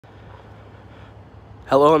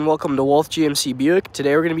Hello and welcome to Wolfe GMC Buick.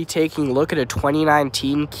 Today we're going to be taking a look at a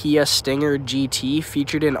 2019 Kia Stinger GT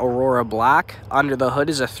featured in Aurora Black. Under the hood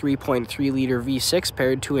is a 3.3 liter V6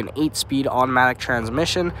 paired to an 8-speed automatic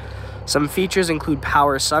transmission. Some features include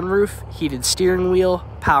power sunroof, heated steering wheel,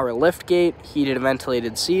 power liftgate, heated and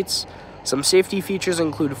ventilated seats. Some safety features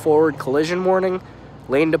include forward collision warning,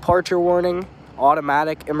 lane departure warning,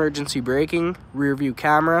 automatic emergency braking, rear view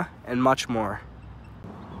camera, and much more.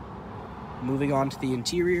 Moving on to the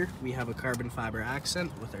interior, we have a carbon fiber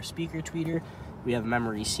accent with our speaker tweeter. We have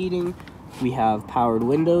memory seating. We have powered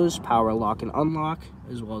windows, power lock and unlock,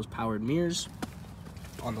 as well as powered mirrors.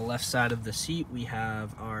 On the left side of the seat, we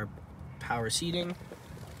have our power seating.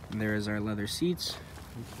 And there is our leather seats.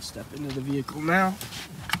 We can step into the vehicle now.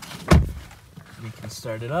 We can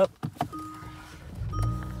start it up.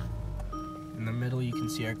 In the middle, you can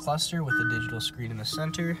see our cluster with a digital screen in the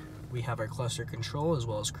center. We have our cluster control as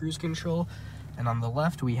well as cruise control, and on the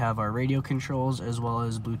left we have our radio controls as well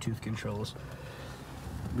as Bluetooth controls.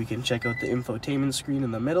 We can check out the infotainment screen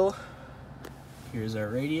in the middle. Here's our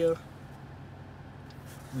radio.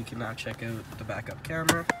 We can now check out the backup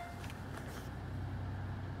camera.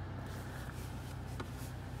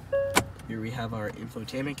 Here we have our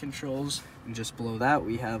infotainment controls, and just below that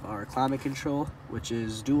we have our climate control, which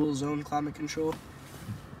is dual zone climate control.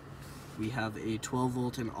 We have a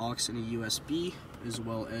 12-volt and aux and a USB, as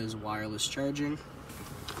well as wireless charging.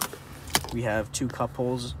 We have two cup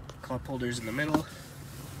holders in the middle.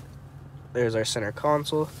 There's our center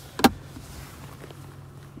console.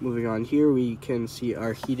 Moving on here, we can see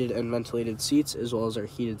our heated and ventilated seats, as well as our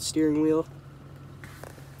heated steering wheel.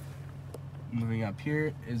 Moving up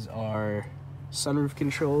here is our sunroof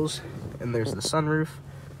controls, and there's the sunroof,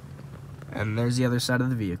 and there's the other side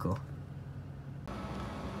of the vehicle.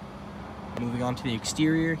 Moving on to the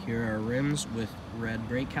exterior, here are our rims with red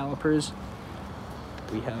brake calipers.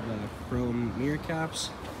 We have chrome mirror caps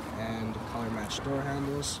and color matched door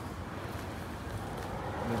handles.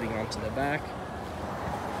 Moving on to the back,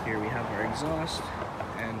 here we have our exhaust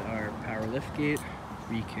and our power liftgate.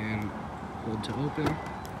 We can hold to open.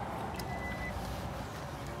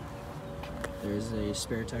 There's a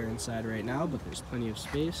spare tire inside right now, but there's plenty of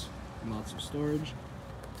space and lots of storage.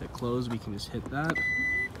 To close, we can just hit that,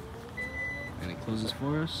 and it closes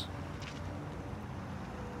for us.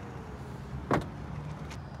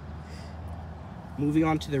 Moving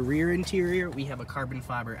on to the rear interior, we have a carbon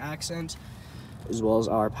fiber accent, as well as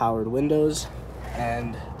our powered windows,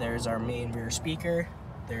 and there's our main rear speaker.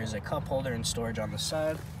 There's a cup holder and storage on the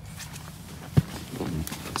side.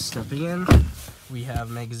 Stepping in, we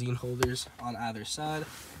have magazine holders on either side.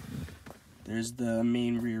 There's the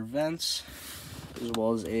main rear vents, as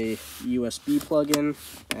well as a USB plug-in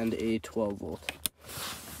and a 12-volt.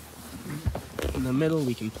 In the middle,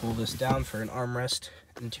 we can pull this down for an armrest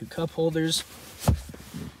and two cup holders.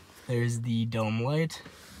 There's the dome light,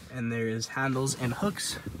 and there's handles and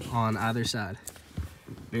hooks on either side.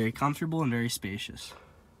 Very comfortable and very spacious.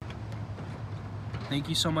 Thank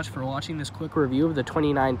you so much for watching this quick review of the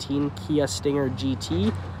 2019 Kia Stinger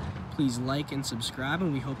GT. Please like and subscribe,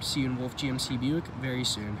 and we hope to see you in Wolfe GMC Buick very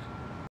soon.